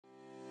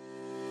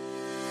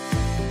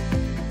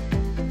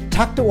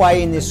Tucked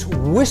away in this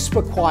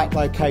whisper quiet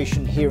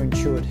location here in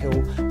Tuart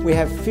Hill, we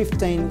have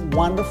 15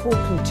 wonderful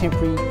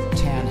contemporary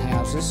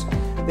townhouses.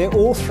 They're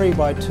all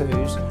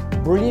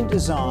 3x2s, brilliant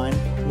design,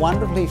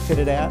 wonderfully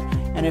fitted out,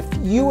 and if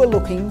you are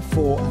looking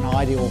for an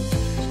ideal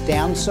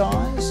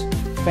downsize,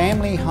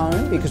 family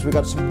home, because we've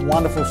got some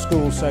wonderful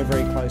schools so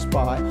very close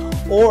by,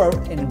 or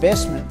an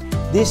investment,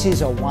 this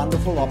is a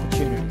wonderful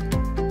opportunity.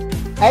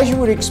 As you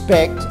would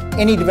expect,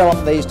 any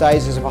development these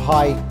days is of a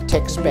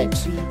high-tech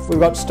specs.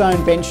 We've got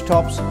stone bench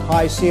tops,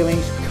 high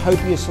ceilings,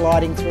 copious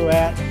lighting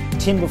throughout,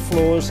 timber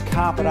floors,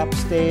 carpet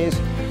upstairs.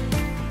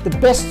 The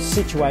best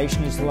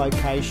situation is the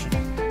location.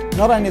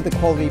 Not only the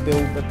quality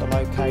build, but the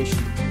location.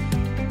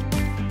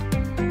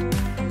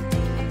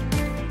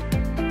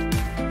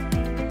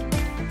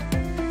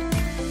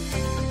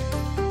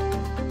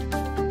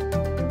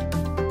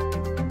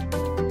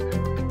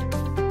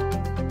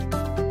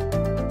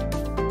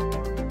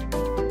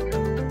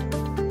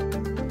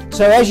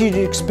 So as you'd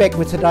expect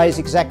with today's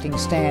exacting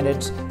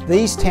standards,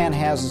 these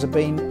townhouses have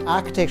been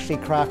architecturally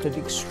crafted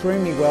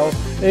extremely well.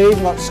 They've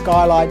even got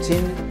skylights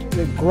in,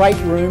 a great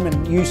room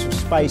and use of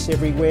space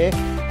everywhere.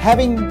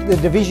 Having the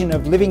division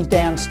of living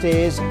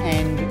downstairs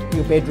and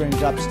your bedrooms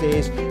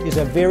upstairs is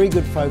a very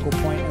good focal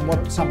point and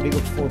what somebody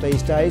looks for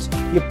these days.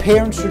 Your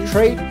parents'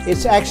 retreat,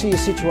 it's actually a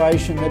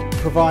situation that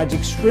provides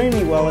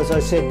extremely well, as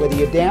I said, whether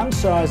you're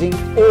downsizing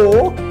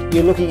or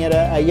you're looking at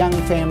a young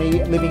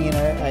family living in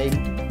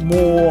a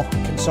more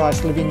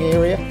concise living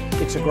area,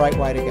 it's a great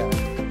way to go.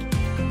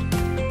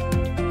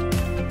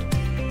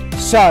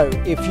 So,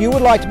 if you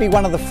would like to be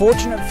one of the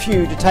fortunate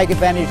few to take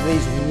advantage of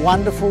these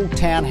wonderful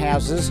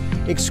townhouses,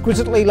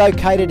 exquisitely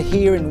located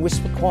here in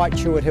Whisper Quiet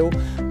Tuart Hill,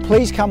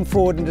 please come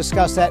forward and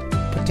discuss that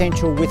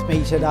potential with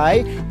me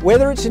today.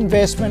 Whether it's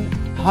investment,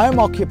 home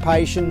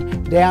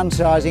occupation,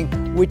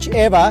 downsizing,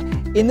 whichever,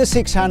 in the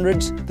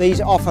 600s,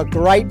 these offer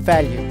great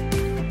value.